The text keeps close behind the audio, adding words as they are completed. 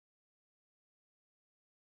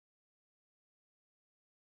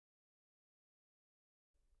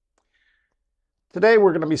Today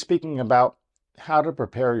we're going to be speaking about how to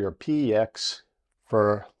prepare your PEX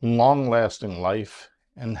for long-lasting life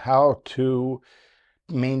and how to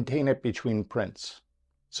maintain it between prints.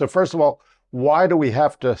 So first of all, why do we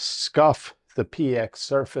have to scuff the PEX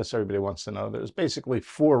surface? Everybody wants to know. There's basically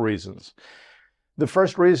 4 reasons. The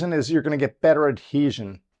first reason is you're going to get better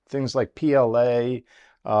adhesion. Things like PLA,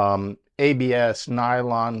 ABS,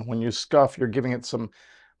 nylon. When you scuff, you're giving it some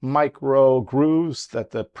micro grooves that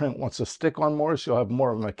the print wants to stick on more, so you'll have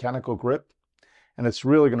more of a mechanical grip, and it's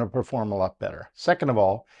really going to perform a lot better. Second of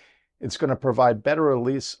all, it's going to provide better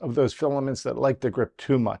release of those filaments that like to grip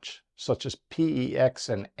too much, such as PEX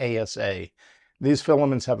and ASA. These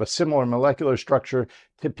filaments have a similar molecular structure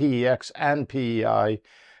to PEX and PEI.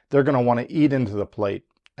 They're going to want to eat into the plate,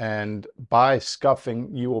 and by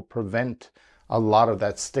scuffing, you will prevent a lot of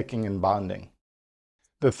that sticking and bonding.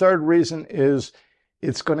 The third reason is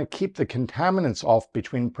it's going to keep the contaminants off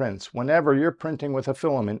between prints. Whenever you're printing with a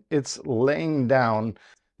filament, it's laying down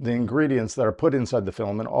the ingredients that are put inside the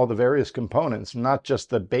filament, all the various components, not just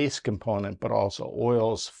the base component, but also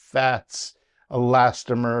oils, fats,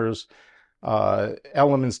 elastomers,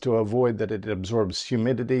 elements to avoid that it absorbs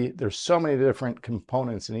humidity. There's so many different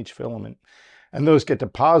components in each filament, and those get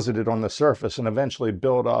deposited on the surface and eventually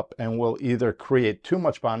build up and will either create too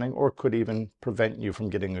much bonding or could even prevent you from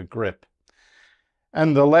getting a grip.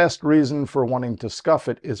 And the last reason for wanting to scuff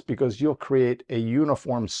it is because you'll create a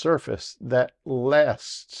uniform surface that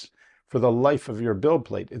lasts for the life of your build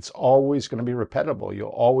plate. It's always going to be repeatable. You'll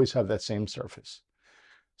always have that same surface.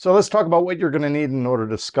 So let's talk about what you're going to need in order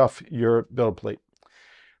to scuff your build plate.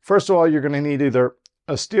 First of all, you're going to need either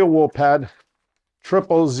a steel wool pad.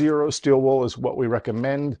 000 steel wool is what we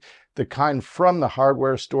recommend. The kind from the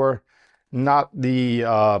hardware store, not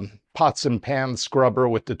the pots and pans scrubber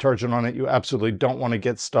with detergent on it. You absolutely don't want to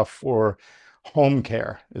get stuff for home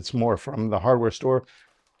care. It's more from the hardware store.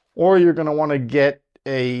 Or you're going to want to get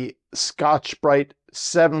a Scotch-Brite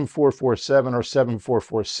 7447 or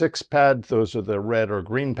 7446 pad. Those are the red or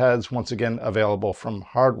green pads, once again available from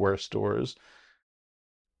hardware stores.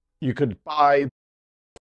 You could buy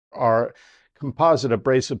our composite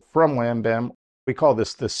abrasive from Wham Bam. We call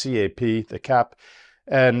this the CAP, the cap.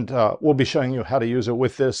 And we'll be showing you how to use it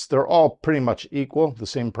with this. They're all pretty much equal, the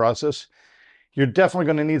same process. You're definitely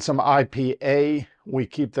going to need some IPA. We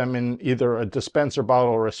keep them in either a dispenser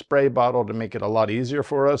bottle or a spray bottle to make it a lot easier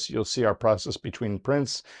for us. You'll see our process between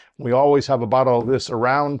prints. We always have a bottle of this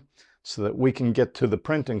around so that we can get to the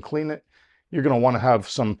print and clean it. You're going to want to have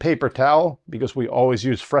some paper towel because we always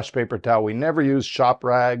use fresh paper towel. We never use shop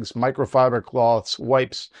rags, microfiber cloths,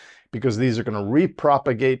 wipes, because these are going to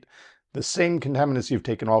repropagate the same contaminants you've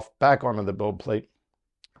taken off back onto the build plate.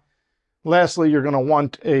 Lastly, you're going to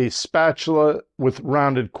want a spatula with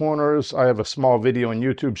rounded corners. I have a small video on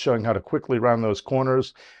YouTube showing how to quickly round those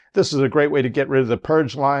corners. This is a great way to get rid of the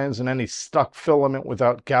purge lines and any stuck filament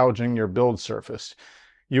without gouging your build surface.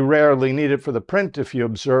 You rarely need it for the print if you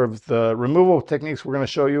observe the removal techniques we're going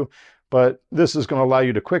to show you, but this is going to allow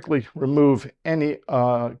you to quickly remove any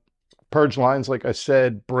purge lines, like I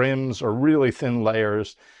said, brims or really thin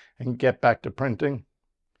layers, and get back to printing.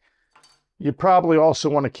 You probably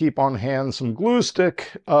also want to keep on hand some glue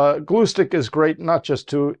stick. Glue stick is great not just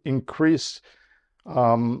to increase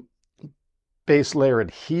base layer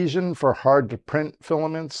adhesion for hard to print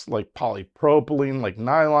filaments like polypropylene, like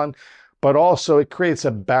nylon, but also it creates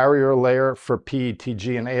a barrier layer for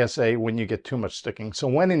PETG and ASA when you get too much sticking. So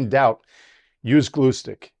when in doubt, use glue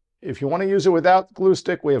stick. If you want to use it without glue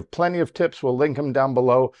stick, we have plenty of tips. We'll link them down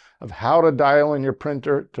below of how to dial in your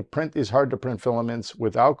printer to print these hard to print filaments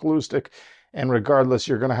without glue stick. And regardless,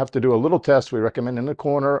 you're going to have to do a little test we recommend in the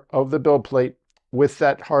corner of the build plate with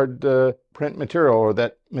that hard to print material or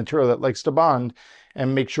that material that likes to bond,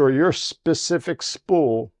 and make sure your specific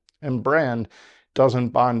spool and brand doesn't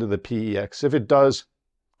bond to the PEX. If it does,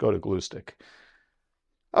 go to glue stick.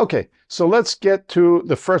 Okay, so let's get to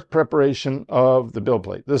the first preparation of the build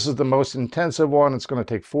plate. This is the most intensive one. It's going to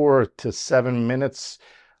take 4 to 7 minutes.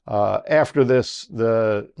 After this,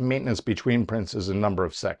 the maintenance between prints is a number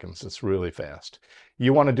of seconds. It's really fast.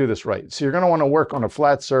 You want to do this right. So you're going to want to work on a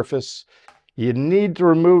flat surface. You need to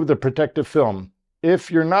remove the protective film. If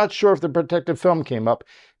you're not sure if the protective film came up,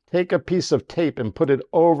 take a piece of tape and put it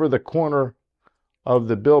over the corner of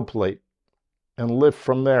the build plate and lift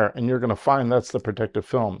from there, and you're going to find that's the protective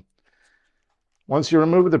film. Once you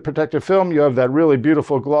remove the protective film, you have that really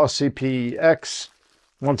beautiful glossy PEX.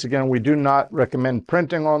 Once again, we do not recommend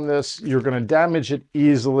printing on this. You're going to damage it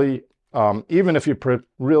easily, even if you print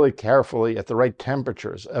really carefully at the right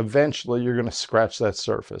temperatures. Eventually, you're going to scratch that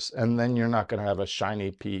surface, and then you're not going to have a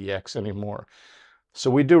shiny PEX anymore. So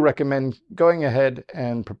we do recommend going ahead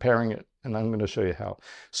and preparing it, and I'm going to show you how.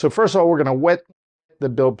 So first of all, we're going to wet the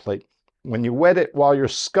build plate. When you wet it while you're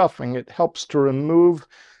scuffing, it helps to remove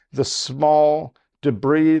the small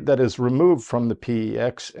debris that is removed from the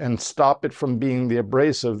PEX and stop it from being the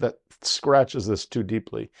abrasive that scratches this too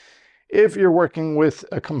deeply. If you're working with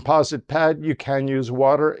a composite pad, you can use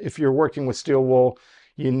water. If you're working with steel wool,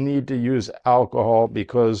 you need to use alcohol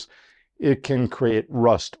because it can create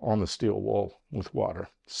rust on the steel wool with water.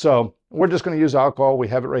 So we're just going to use alcohol. We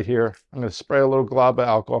have it right here. I'm going to spray a little glob of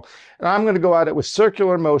alcohol, and I'm going to go at it with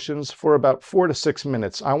circular motions for about 4 to 6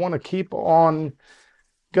 minutes. I want to keep on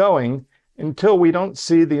going until we don't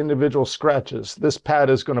see the individual scratches. This pad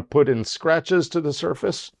is going to put in scratches to the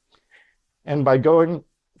surface, and by going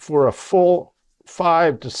for a full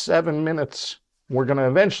 5 to 7 minutes, we're going to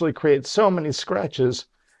eventually create so many scratches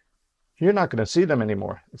you're not going to see them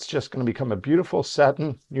anymore. It's just going to become a beautiful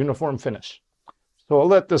satin uniform finish. So I'll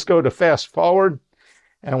let this go to fast forward,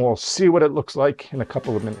 and we'll see what it looks like in a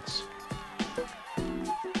couple of minutes.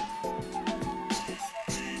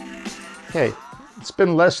 Okay, it's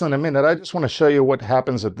been less than a minute. I just want to show you what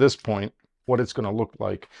happens at this point, what it's going to look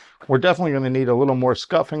like. We're definitely going to need a little more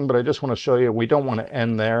scuffing, but I just want to show you we don't want to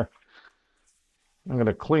end there. I'm going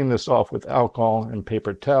to clean this off with alcohol and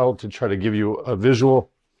paper towel to try to give you a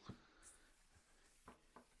visual.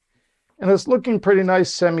 And it's looking pretty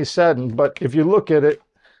nice semi-satin, but if you look at it,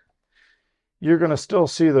 you're going to still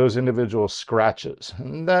see those individual scratches.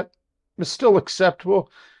 And that is still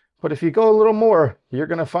acceptable, but if you go a little more, you're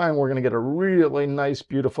going to find we're going to get a really nice,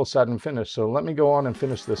 beautiful satin finish. So let me go on and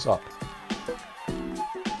finish this up.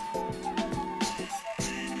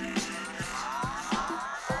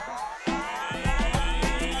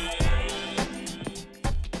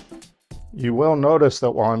 You will notice that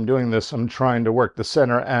while I'm doing this, I'm trying to work the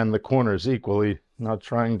center and the corners equally, not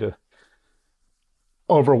trying to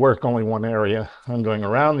overwork only one area. I'm going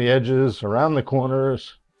around the edges, around the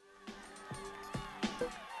corners.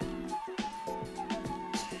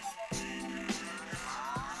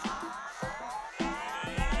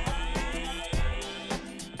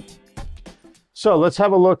 So let's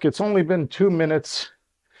have a look. It's only been 2 minutes.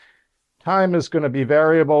 Time is going to be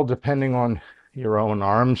variable depending on your own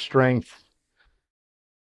arm strength,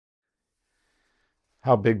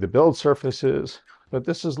 how big the build surface is, but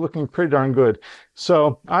this is looking pretty darn good.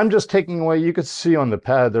 So I'm just taking away, you can see on the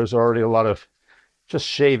pad, there's already a lot of just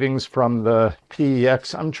shavings from the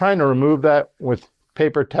PEX. I'm trying to remove that with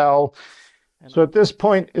paper towel. So at this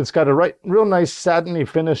point, it's got a real nice satiny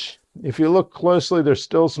finish. If you look closely, there's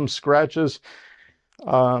still some scratches,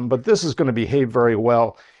 but this is going to behave very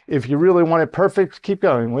well. If you really want it perfect, keep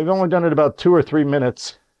going. We've only done it about 2 or 3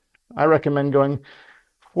 minutes. I recommend going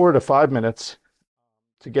 4 to 5 minutes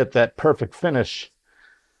to get that perfect finish.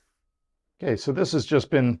 Okay, so this has just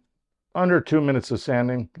been under 2 minutes of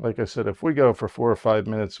sanding. Like I said, if we go for 4 or 5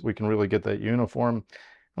 minutes, we can really get that uniform,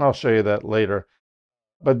 and I'll show you that later.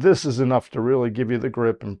 But this is enough to really give you the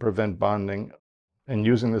grip and prevent bonding. And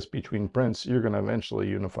using this between prints, you're going to eventually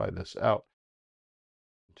unify this out.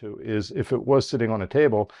 Is if it was sitting on a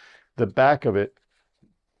table, the back of it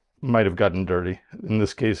might have gotten dirty. In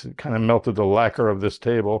this case, it kind of melted the lacquer of this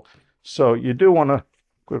table. So you do want to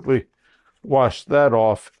quickly wash that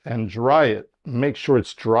off and dry it. Make sure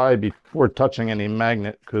it's dry before touching any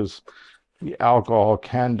magnet, because the alcohol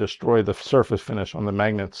can destroy the surface finish on the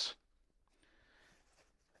magnets.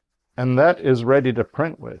 And that is ready to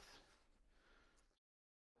print with.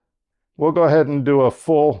 We'll go ahead and do a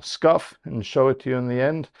full scuff and show it to you in the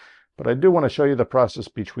end, but I do want to show you the process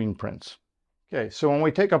between prints. Okay, so when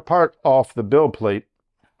we take a part off the build plate,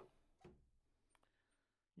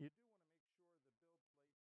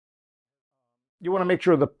 you want to make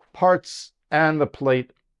sure the parts and the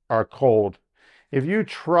plate are cold. If you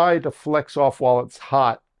try to flex off while it's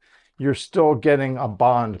hot, you're still getting a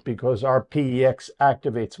bond because our PEX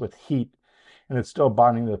activates with heat and it's still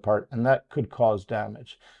bonding to the part, and that could cause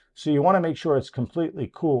damage. So you want to make sure it's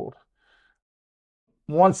completely cooled.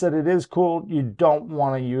 Once that it is cooled, you don't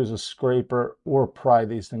want to use a scraper or pry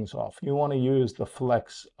these things off. You want to use the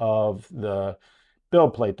flex of the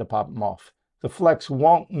build plate to pop them off. The flex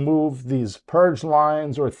won't move these purge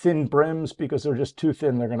lines or thin brims because they're just too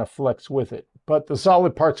thin. They're going to flex with it, but the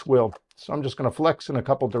solid parts will. So I'm just going to flex in a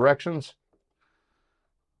couple directions.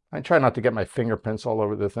 I try not to get my fingerprints all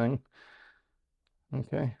over the thing.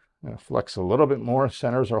 Okay, I'm going to flex a little bit more.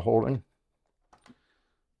 Centers are holding.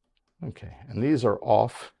 Okay, and these are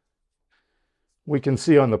off. We can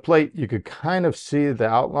see on the plate, you could kind of see the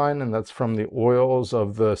outline, and that's from the oils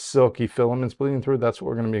of the silky filaments bleeding through. That's what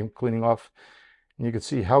we're going to be cleaning off. And you can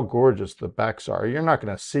see how gorgeous the backs are. You're not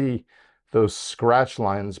going to see those scratch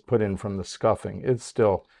lines put in from the scuffing. It's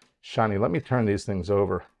still shiny. Let me turn these things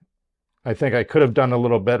over. I think I could have done a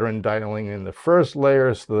little better in dialing in the first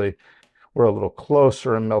layer so they were a little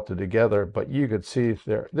closer and melted together, but you could see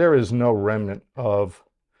there is no remnant of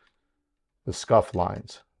the scuff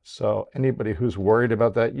lines. So anybody who's worried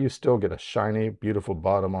about that, you still get a shiny, beautiful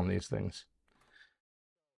bottom on these things.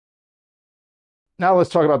 Now let's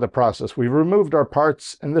talk about the process. We've removed our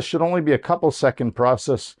parts, and this should only be a couple-second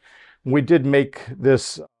process. We did make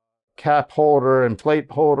this cap holder and plate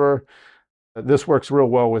holder. This works real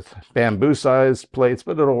well with bamboo-sized plates,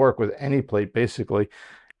 but it'll work with any plate, basically.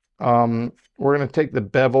 We're going to take the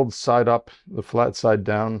beveled side up, the flat side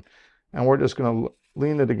down, and we're just going to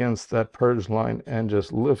lean it against that purge line and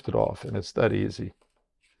just lift it off, and it's that easy.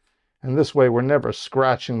 And this way we're never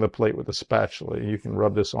scratching the plate with a spatula. You can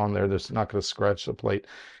rub this on there. This is not going to scratch the plate.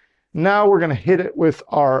 Now we're going to hit it with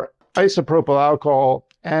our isopropyl alcohol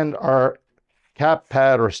and our cap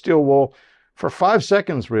pad or steel wool for 5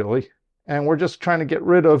 seconds, really. And we're just trying to get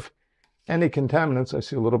rid of any contaminants. I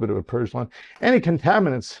see a little bit of a purge line. Any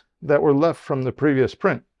contaminants that were left from the previous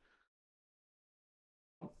print.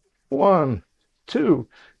 1, 2,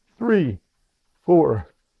 3, 4,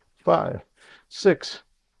 5, 6,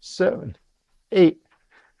 7, 8,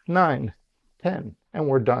 9, 10, and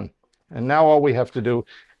we're done. And now all we have to do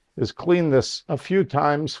is clean this a few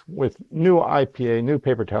times with new IPA, new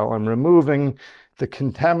paper towel. I'm removing the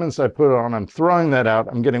contaminants I put on. I'm throwing that out.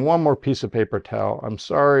 I'm getting one more piece of paper towel. I'm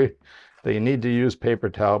sorry that you need to use paper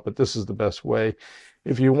towel, but this is the best way.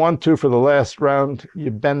 If you want to, for the last round, you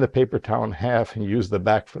bend the paper towel in half and use the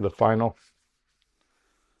back for the final.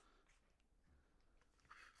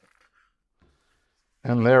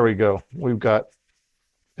 And there we go. We've got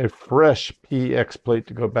a fresh PEX plate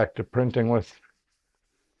to go back to printing with.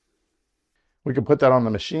 We can put that on the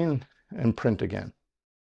machine and print again.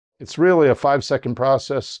 It's really a 5-second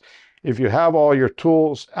process. If you have all your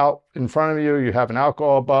tools out in front of you, you have an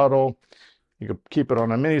alcohol bottle, you can keep it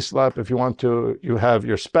on a mini slab if you want to, you have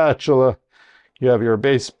your spatula, you have your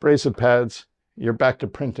abrasive pads, you're back to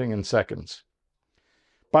printing in seconds.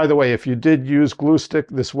 By the way, if you did use glue stick,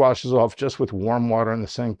 this washes off just with warm water in the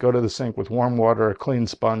sink. Go to the sink with warm water, a clean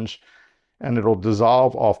sponge, and it'll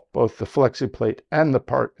dissolve off both the flexi plate and the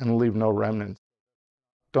part and leave no remnants.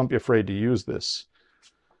 Don't be afraid to use this.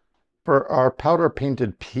 For our powder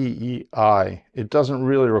painted PEI, it doesn't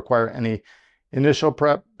really require any initial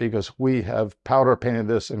prep because we have powder painted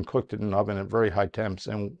this and cooked it in an oven at very high temps,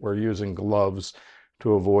 and we're using gloves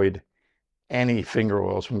to avoid any finger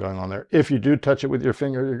oils from going on there. If you do touch it with your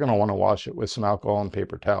finger, you're going to want to wash it with some alcohol and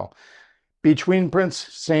paper towel. Between prints,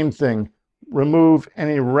 same thing. Remove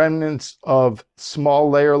any remnants of small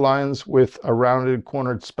layer lines with a rounded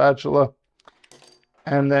cornered spatula.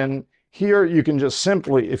 And then here you can just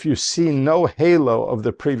simply, if you see no halo of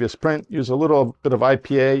the previous print, use a little bit of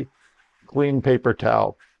IPA, clean paper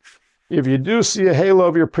towel. If you do see a halo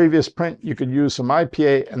of your previous print, you could use some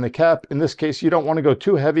IPA and the cap. In this case, you don't want to go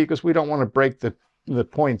too heavy because we don't want to break the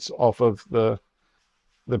points off of the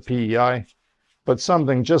PEI, but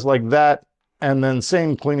something just like that. And then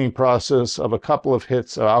same cleaning process of a couple of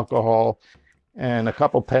hits of alcohol and a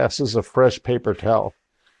couple passes of fresh paper towel.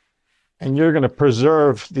 And you're going to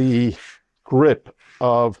preserve the grip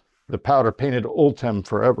of the powder painted ULTEM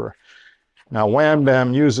forever. Now, Wham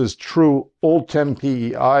Bam uses true ULTEM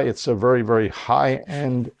PEI. It's a very, very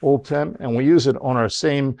high-end ULTEM, and we use it on our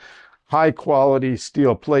same high-quality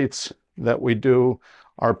steel plates that we do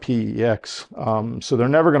our PEX. So they're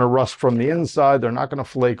never going to rust from the inside. They're not going to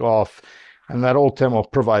flake off, and that ULTEM will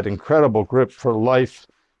provide incredible grip for life.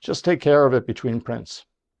 Just take care of it between prints.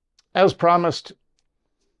 As promised,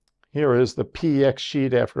 here is the PEX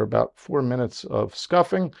sheet after about 4 minutes of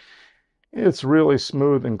scuffing. It's really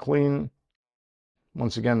smooth and clean.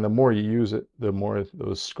 Once again, the more you use it, the more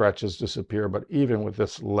those scratches disappear. But even with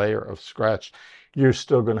this layer of scratch, you're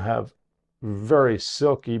still going to have very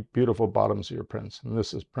silky, beautiful bottoms of your prints. And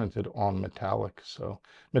this is printed on metallic. So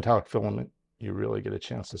metallic filament, you really get a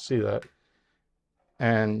chance to see that.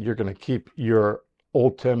 And you're going to keep your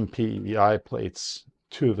ULTEM PEI plates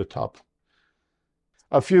to the top.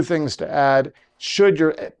 A few things to add. Should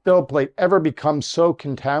your build plate ever become so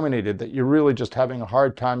contaminated that you're really just having a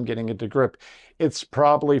hard time getting it to grip, it's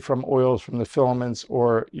probably from oils from the filaments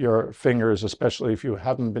or your fingers, especially if you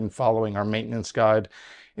haven't been following our maintenance guide.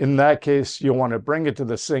 In that case, you'll want to bring it to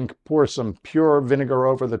the sink, pour some pure vinegar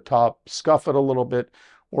over the top, scuff it a little bit,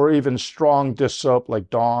 or even strong dish soap like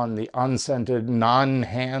Dawn, the unscented,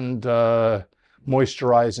 non-hand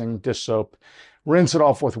moisturizing dish soap. Rinse it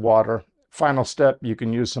off with water. final step, you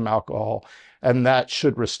can use some alcohol, and that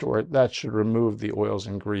should restore it. That should remove the oils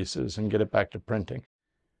and greases and get it back to printing.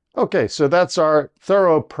 Okay, so that's our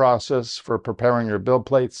thorough process for preparing your build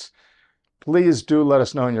plates. Please do let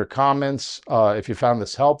us know in your comments if you found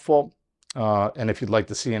this helpful, and if you'd like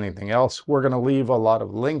to see anything else. We're going to leave a lot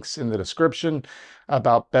of links in the description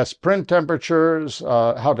about best print temperatures,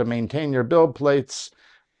 how to maintain your build plates.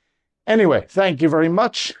 Anyway, thank you very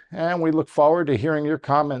much, and we look forward to hearing your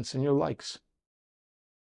comments and your likes.